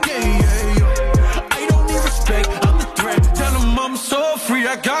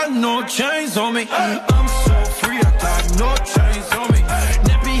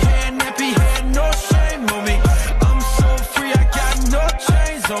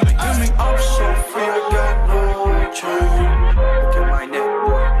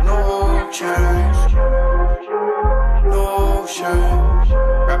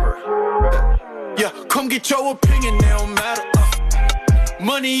 Yeah, come get your opinion, they don't matter.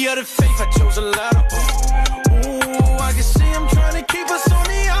 Money or the faith, I chose a ladder. Ooh, I can see I'm trying to keep us on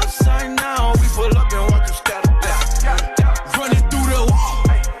the outside now. We pull up and watch you scatter. Running through the wall.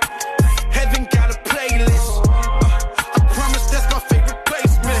 Heaven got a playlist. I promise that's my favorite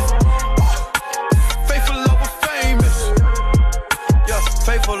placement. Faithful over famous. Yeah,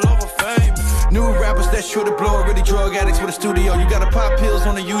 faithful over famous. New rappers that sure to blow, really drug addicts with a studio. You gotta pop pills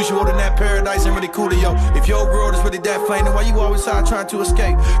on the usual, then that paradise ain't really cool to yo. If your world is really that flame, then why you always out trying to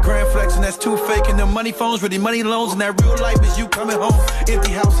escape? Grand flexing, that's too fake, and them money phones, really money loans, and that real life is you coming home.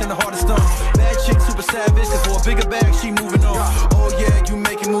 Empty house in the heart of stone. Bad chick, super savage, cause for a bigger bag, she moving on. Oh yeah, you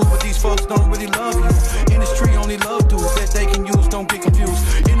making moves, but these folks don't really love you. Industry only love dudes that they can use, don't get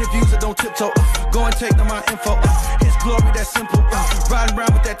confused. Interviews that don't tiptoe, go and take them my info. His glory, that's simple. Riding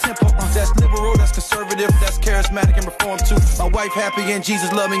around with that tempo, that's liberal, that's conservative, that's charismatic and reform too. My wife happy and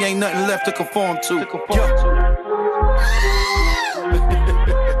Jesus love me, ain't nothing left to conform to.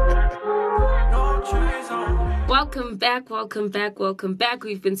 Welcome back.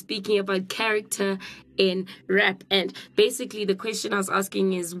 We've been speaking about character in rap, and basically the question I was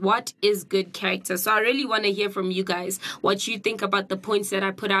asking is, what is good character? So I really want to hear from you guys what you think about the points that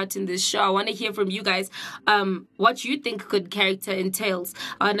I put out in this show. I want to hear from you guys what you think good character entails.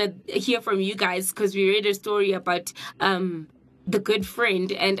 I want to hear from you guys because we read a story about the good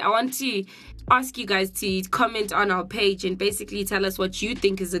friend, and I want to ask you guys to comment on our page and basically tell us what you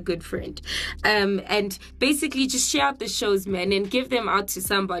think is a good friend, and basically just share out the shows, man, and give them out to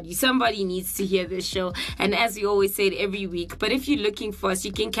somebody needs to hear this show. And as we always say it every week, but if you're looking for us,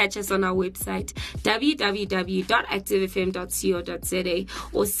 you can catch us on our website www.activefm.co.za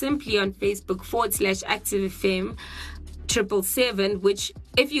or simply on Facebook /ActiveFM 777, which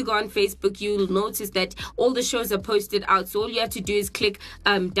if you go on Facebook, you'll notice that all the shows are posted out. So all you have to do is click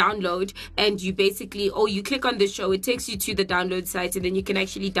download, and you basically, or you click on the show, it takes you to the download site, and then you can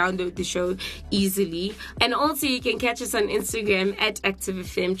actually download the show easily. And also you can catch us on Instagram at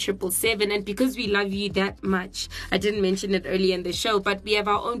ActiveFM 777. And because we love you that much, I didn't mention it earlier in the show, but we have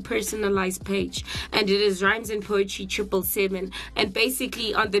our own personalized page, and it is Rhymes and Poetry 777. And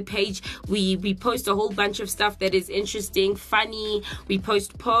basically on the page, we post a whole bunch of stuff that is interesting, funny. We post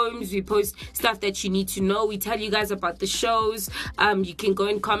poems, we post stuff that you need to know. We tell you guys about the shows. You can go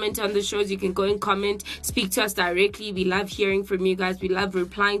and comment on the shows. You can go and comment, speak to us directly. We love hearing from you guys. We love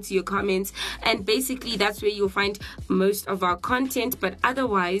replying to your comments, and basically that's where you'll find most of our content. But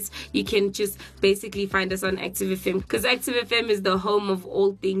otherwise, you can just basically find us on Active FM, because Active FM is the home of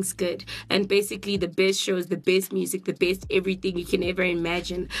all things good, and basically the best shows, the best music, the best everything you can ever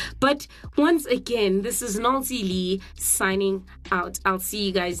imagine. But once again, this is Nalty Lee signing out. I'll see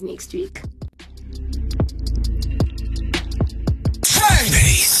you guys next week.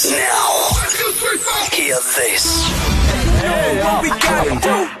 Peace. Now, hear this. What we gotta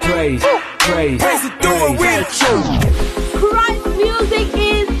do? Praise it through a real truth. Christ music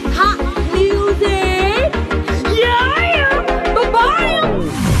is hot music. Yeah, bye-bye.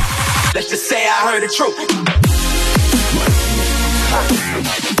 Let's just say I heard the truth.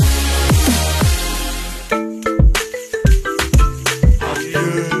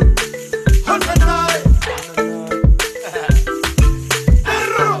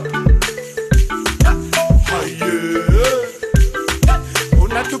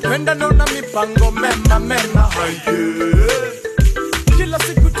 Unatupenda na una mipango mema haye. Kila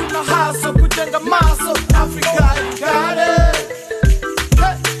siku tuna haso kujenga maso Africa got it.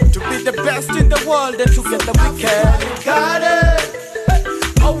 Hey. To be the best in the world and together we can got it. Hey.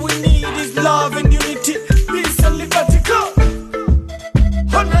 All we need is love and unity, peace and liberty.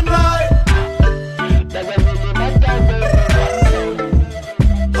 On the night.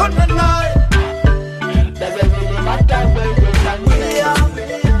 On the night.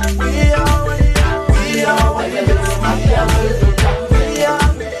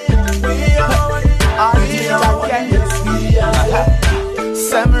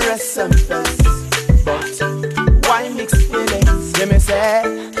 Some rest, some fast, but why mix feelings? Let me say,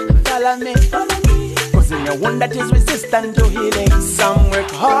 follow me, cause in the one that is resistant to healing. Some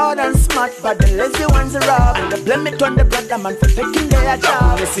work hard and smart, but the lazy ones are robbed. And they blame it on the brother man for taking their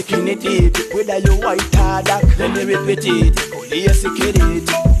job. They're sick it deep, whether you white or dark, then they repeat it, only you sick it.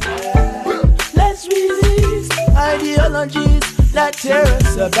 Let's resist ideologies that tear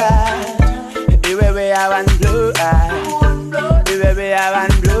us apart. Beware we have one blue eye. Beware we have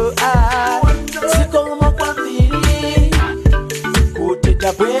one blue eye. Si como kwambiri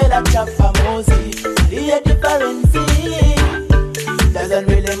kutitapwela cha famosi. The difference doesn't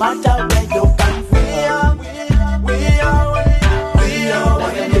really matter where you come from. We are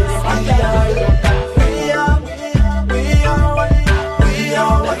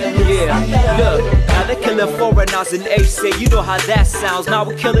foreigners and H say, you know how that sounds. Now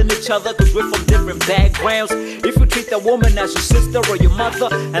we're killing each other cause we're from different backgrounds. If you treat that woman as your sister or your mother,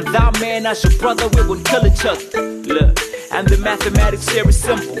 and that man as your brother, we won't kill each other. Look, and the mathematics here is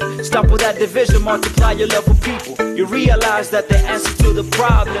simple. Stop with that division, multiply your love for people. You realize that the answer to the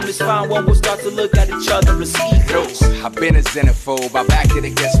problem is found when we start to look at each other as equals. I've been a xenophobe, I've acted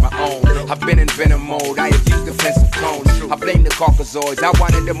against my own. I've been in venom mode, I have used offensive tones. I blame the Caucasoids, I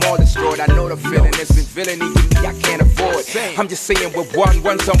wanted them all destroyed. I know the feeling, it's been villainy to me, I can't avoid. I'm just saying with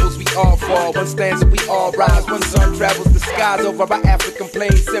one stumbles we all fall. One stanza we all rise, one sun travels the skies over our African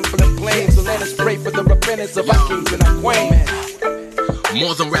plains, simple and plain. So let us pray for the repentance of our kings and our queens.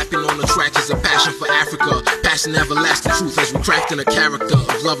 More than rapping on the track is a passion for Africa. Passing everlasting truth as we're crafting a character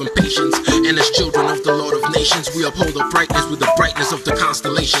of love and patience. And as children of the Lord of Nations, we uphold our brightness with the brightness of the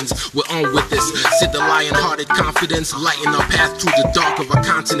constellations. We're on with this. Sit the lion-hearted confidence, lighten our path through the dark of our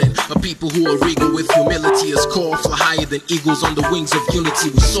continent. A people who are regal with humility as core. Fly higher than eagles on the wings of unity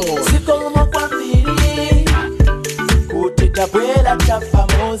we soar.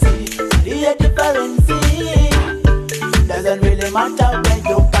 Doesn't really matter where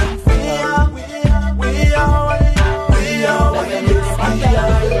you come from. We are. Doesn't really matter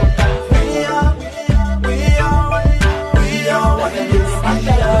where you come from. We are. Doesn't really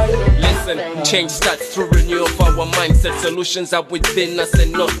matter. Listen, change starts through renewal of our mindset. Solutions are within us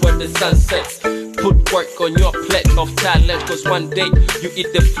and not where the sun sets. Put work on your plate of talent, cause one day you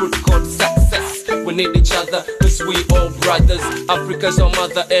eat the fruit called success. We need each other, cause we all brothers. Africa's our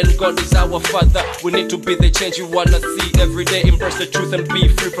mother and God is our father. We need to be the change you wanna see every day. Embrace the truth and be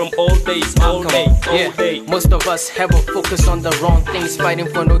free from all days, all day. Most of us have a focus on the wrong things, fighting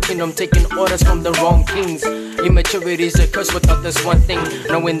for no kingdom, taking orders from the wrong kings. Immaturity is a curse without this one thing,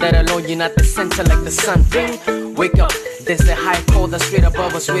 knowing that alone you're not the center like the sun thing. Wake up, there's a high call that's straight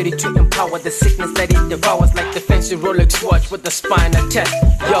above us, ready to empower the sickness that it devours, like the fancy Rolex watch with the spine attached.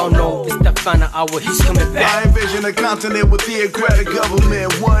 Y'all know it's the final hour, he's coming back. I envision a continent with theocratic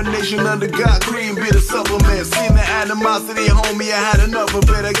government, one nation under God, cream be the supplement. Seen the animosity, homie, I had enough of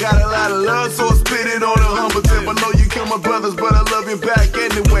it. I got a lot of love, so I spit it on a humble tip. I know you kill my brothers, but I love you back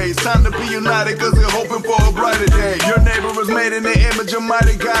anyway. It's time to be united, cause we're hoping for a brighter day. Your neighbor was made in the image of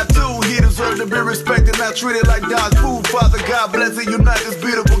mighty God too. He deserves to be respected, not treated like dog food. Father God bless and unite this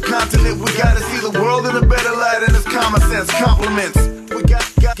beautiful continent. We gotta see the world in a better light, and it's common sense compliments. We gotta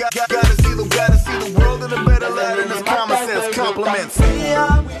see the world in a better light, and it's common sense compliments. We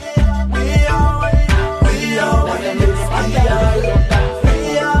are.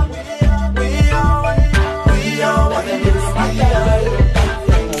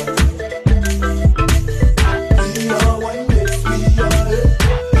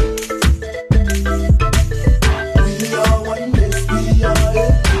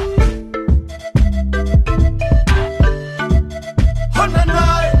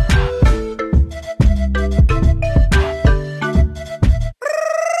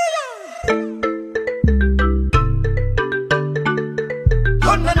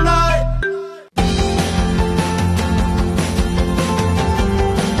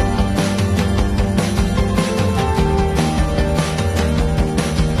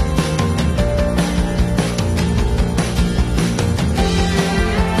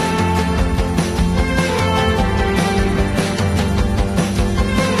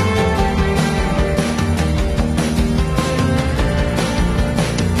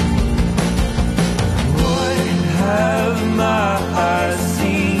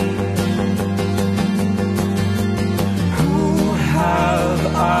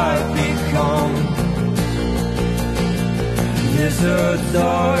 There's a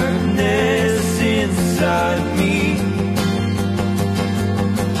darkness inside me.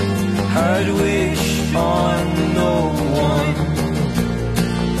 I'd wish on no one.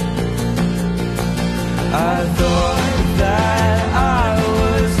 I thought that I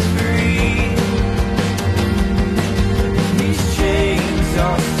was free. These chains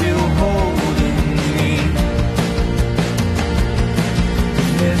are still holding me.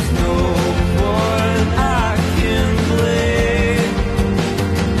 There's no one I can blame.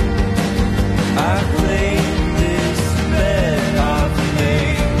 I claim this bed I've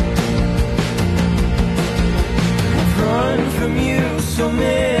made. I've run from you so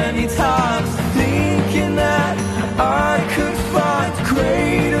many times, thinking that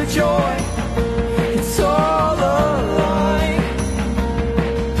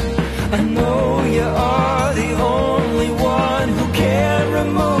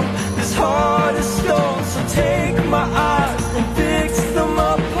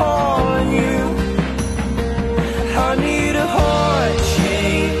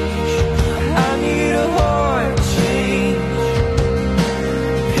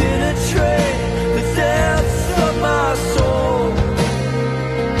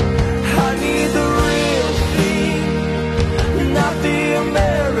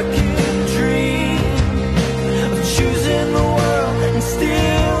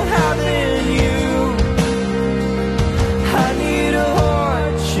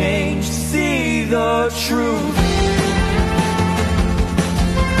your truth.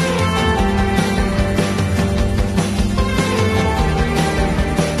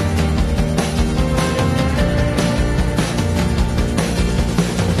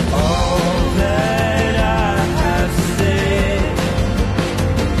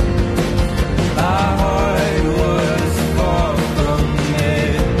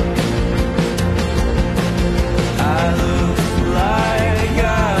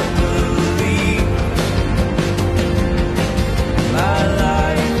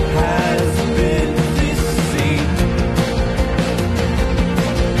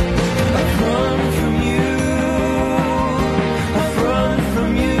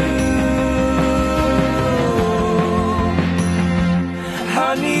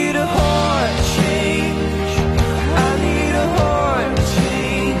 I need a heart change. I need a heart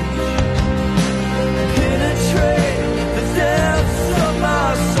change. Penetrate the depths of my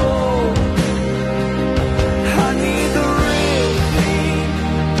soul. I need the real thing,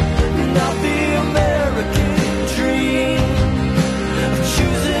 not the American dream of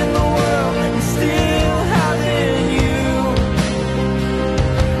choosing the world and still having you.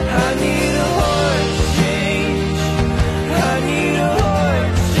 I need a heart change. I need a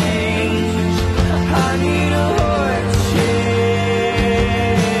heart change. I need a heart change.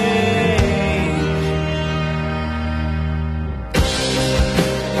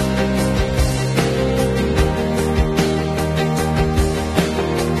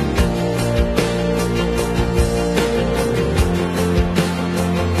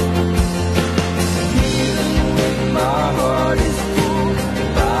 My heart is full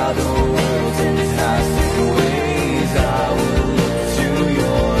by the world's enticing ways. I will look to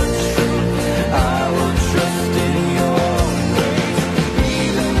your truth. I will trust in your ways.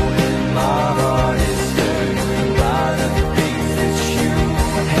 Even when my heart is stirred by the things that you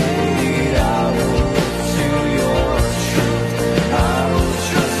hate, I will look to your truth. I will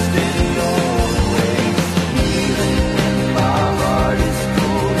trust in your ways. Even when my heart is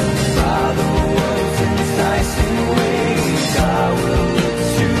pulled by the world's enticing ways, I will look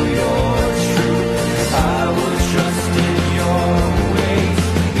to your truth. I will trust in your ways.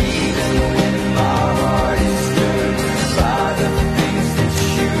 Even when my heart is stirred by the things that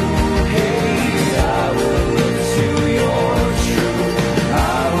you hate, I will look to your truth.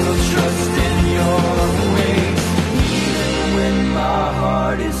 I will trust in your ways. Even when my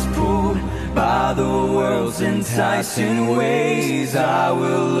heart is pulled by the world's enticing ways, I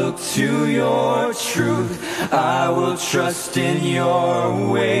will look to your truth. I will trust in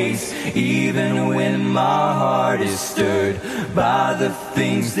your ways. Even when my heart is stirred by the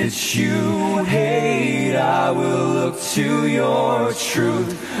things that you hate, I will look to your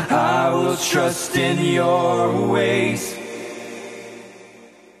truth. I will trust in your ways.